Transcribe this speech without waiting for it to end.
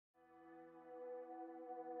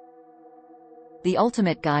the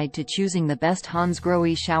ultimate guide to choosing the best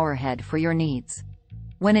Hansgrohe showerhead for your needs.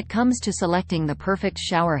 When it comes to selecting the perfect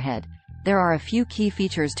showerhead, there are a few key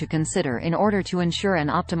features to consider in order to ensure an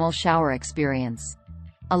optimal shower experience.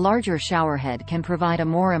 A larger showerhead can provide a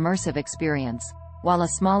more immersive experience, while a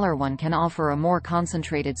smaller one can offer a more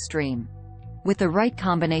concentrated stream. With the right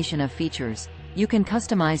combination of features, you can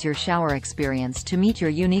customize your shower experience to meet your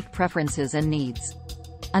unique preferences and needs.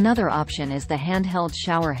 Another option is the handheld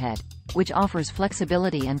showerhead, which offers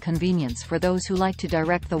flexibility and convenience for those who like to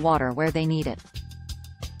direct the water where they need it.